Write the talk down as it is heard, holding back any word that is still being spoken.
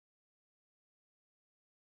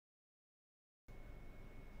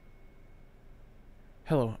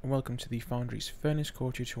Hello and welcome to the Foundry's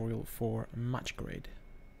FurnaceCore tutorial for Match Grade.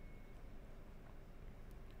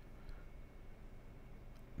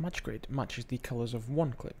 Match Grade matches the colours of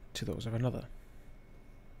one clip to those of another.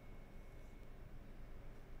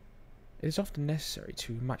 It is often necessary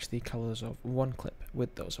to match the colours of one clip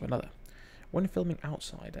with those of another. When filming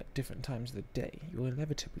outside at different times of the day, you will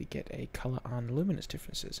inevitably get a colour and luminance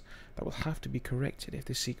differences that will have to be corrected if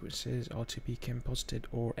the sequences are to be composited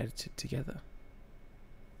or edited together.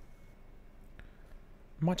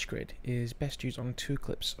 Match grade is best used on two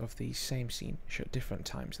clips of the same scene shot at different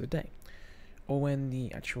times of the day, or when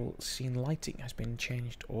the actual scene lighting has been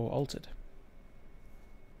changed or altered.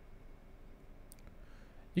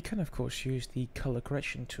 You can of course use the colour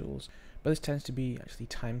correction tools, but this tends to be actually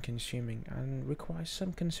time consuming and requires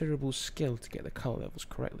some considerable skill to get the colour levels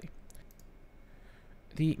correctly.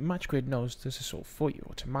 The match grade knows does this all for you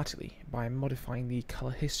automatically by modifying the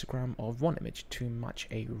colour histogram of one image to match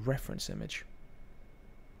a reference image.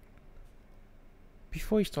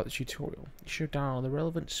 Before you start the tutorial, you should download the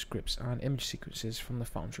relevant scripts and image sequences from the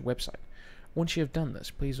Foundry website. Once you have done this,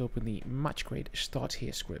 please open the Match Grade Start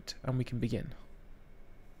Here script and we can begin.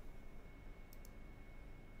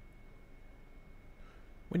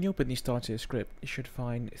 When you open the Start Here script, you should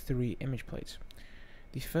find three image plates.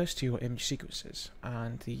 The first two are image sequences,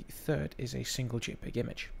 and the third is a single JPEG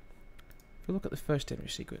image. If we look at the first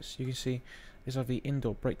image sequence, you can see is of the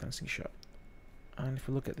indoor breakdancing shot. And if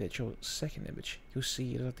we look at the actual second image, you'll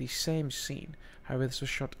see it is the same scene, however this was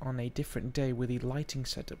shot on a different day where the lighting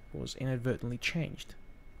setup was inadvertently changed.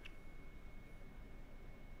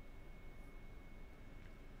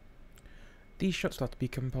 These shots will have to be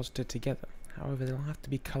composited together, however they'll have to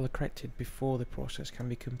be colour corrected before the process can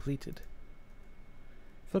be completed.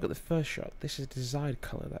 If we look at the first shot, this is the desired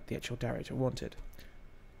colour that the actual director wanted,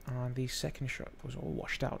 and the second shot was all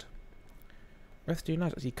washed out. What we have to do now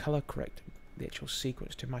is actually colour correct the actual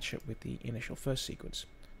sequence to match up with the initial first sequence.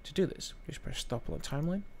 To do this, just press stop on the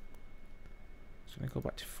timeline. So I'm going to go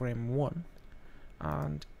back to frame 1,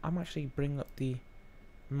 and I'm actually bringing up the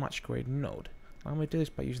match grade node. I'm going to do this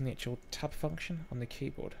by using the actual tab function on the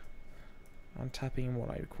keyboard and tapping in what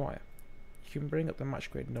I require. You can bring up the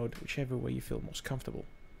match grade node whichever way you feel most comfortable.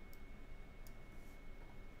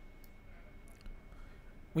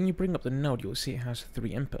 When you bring up the node, you'll see it has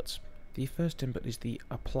three inputs. The first input is the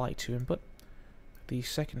apply to input, the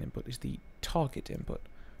second input is the target input,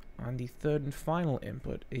 and the third and final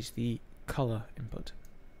input is the color input.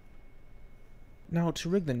 Now to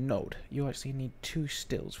rig the node, you actually need two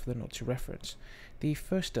stills for the node to reference. The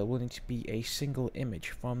first still will need to be a single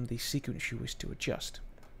image from the sequence you wish to adjust,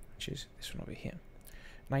 which is this one over here.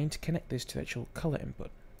 Now you need to connect this to the actual color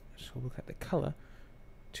input. So we'll get the color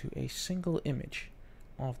to a single image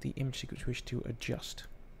of the image sequence we wish to adjust.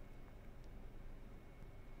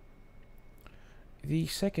 The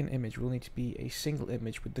second image will need to be a single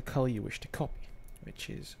image with the color you wish to copy, which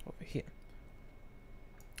is over here.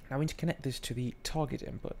 Now we need to connect this to the target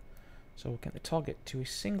input. So we'll get the target to a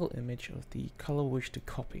single image of the color we wish to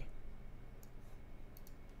copy.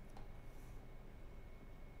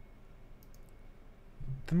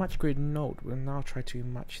 The match grade node will now try to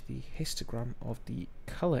match the histogram of the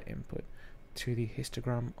color input to the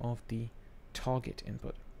histogram of the target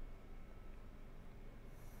input.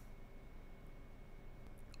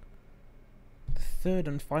 Third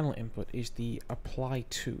and final input is the apply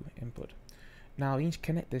to input. Now you need to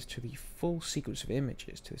connect this to the full sequence of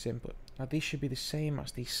images to this input. Now these should be the same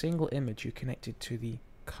as the single image you connected to the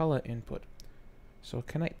color input. So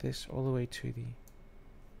connect this all the way to the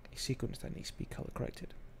sequence that needs to be color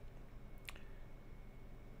corrected.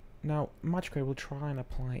 Now match grade will try and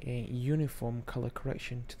apply a uniform color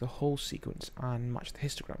correction to the whole sequence and match the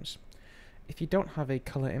histograms. If you don't have a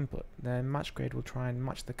color input, then match grade will try and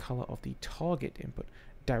match the color of the target input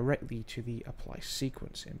directly to the apply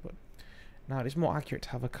sequence input. Now it is more accurate to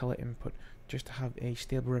have a color input just to have a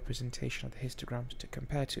stable representation of the histograms to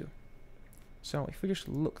compare to. So if we just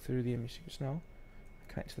look through the image sequence now,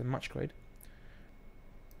 connect to the match grade.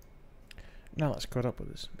 Now let's caught up with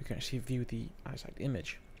this, we can actually view the exact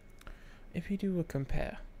image. If you do a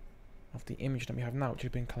compare of the image that we have now, which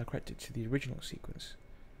has been color corrected to the original sequence,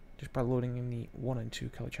 just by loading in the 1 and 2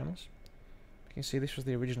 color channels, you can see this was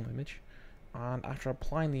the original image, and after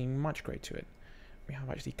applying the match grade to it, we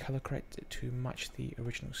have actually color corrected to match the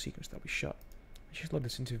original sequence that we shot. Let's just load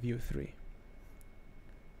this into view 3.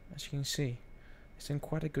 As you can see, it's done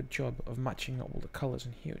quite a good job of matching up all the colors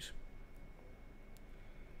and hues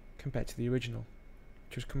compared to the original,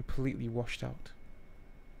 which was completely washed out.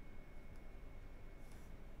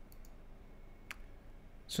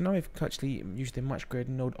 So now we've actually used the match grade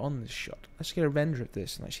node on this shot. Let's get a render of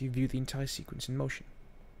this and actually view the entire sequence in motion.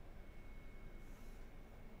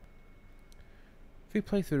 If we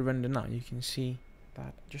play through the render now, you can see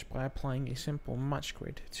that just by applying a simple match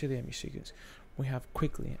grade to the enemy sequence, we have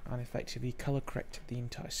quickly and effectively color corrected the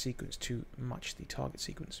entire sequence to match the target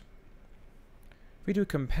sequence. If we do a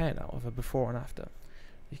compare now of a before and after,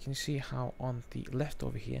 you can see how on the left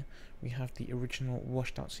over here we have the original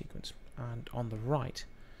washed out sequence, and on the right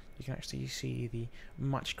you can actually see the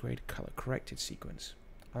match grade color corrected sequence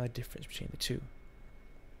and the difference between the two.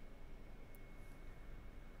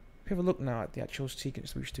 If we have a look now at the actual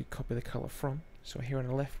sequence we wish to copy the color from, so here on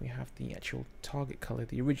the left we have the actual target color,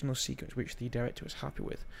 the original sequence which the director was happy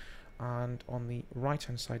with, and on the right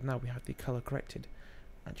hand side now we have the color corrected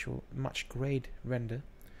actual match grade render.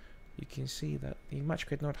 You can see that the match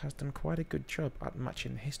grade node has done quite a good job at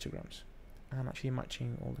matching the histograms and actually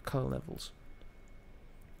matching all the color levels.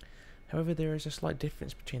 However, there is a slight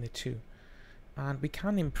difference between the two, and we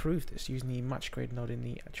can improve this using the match grade node in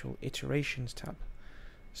the actual iterations tab.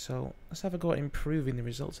 So let's have a go at improving the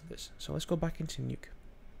results of this. So let's go back into Nuke.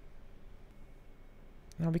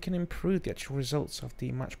 Now we can improve the actual results of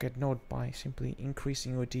the match grade node by simply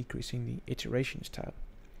increasing or decreasing the iterations tab.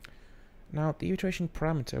 Now the iteration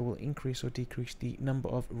parameter will increase or decrease the number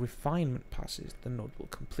of refinement passes the node will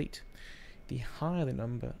complete. The higher the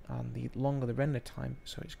number and the longer the render time,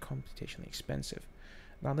 so it's computationally expensive.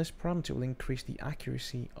 Now this parameter will increase the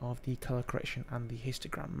accuracy of the color correction and the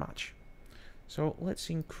histogram match. So let's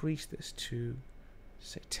increase this to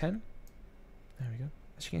say 10. There we go.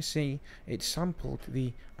 As you can see, it sampled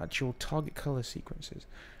the actual target color sequences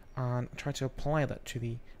and tried to apply that to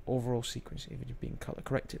the overall sequence if it is being color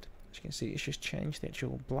corrected. As you can see, it's just changed the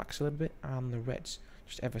actual blacks a little bit and the reds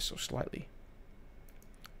just ever so slightly.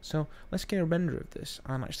 So let's get a render of this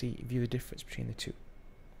and actually view the difference between the two.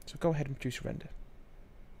 So go ahead and produce a render.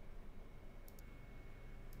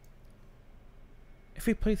 If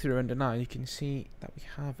we play through the render now, you can see that we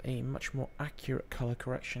have a much more accurate color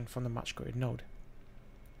correction from the match grade node,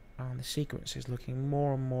 and the sequence is looking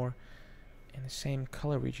more and more in the same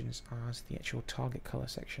color regions as the actual target color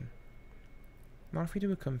section. Now if we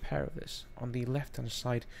do a compare of this, on the left hand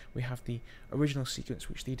side we have the original sequence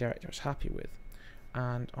which the director is happy with,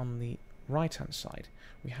 and on the right hand side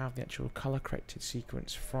we have the actual color corrected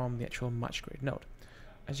sequence from the actual match grade node.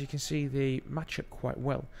 As you can see, they match up quite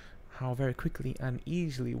well, how very quickly and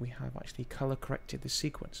easily we have actually color corrected the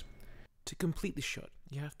sequence. To complete the shot,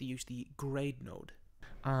 you have to use the grade node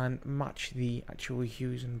and match the actual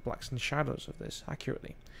hues and blacks and shadows of this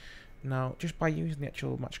accurately. Now just by using the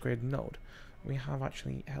actual match grade node, we have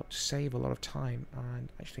actually helped save a lot of time and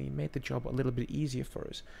actually made the job a little bit easier for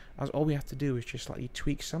us, as all we have to do is just slightly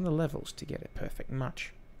tweak some of the levels to get a perfect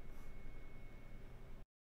match.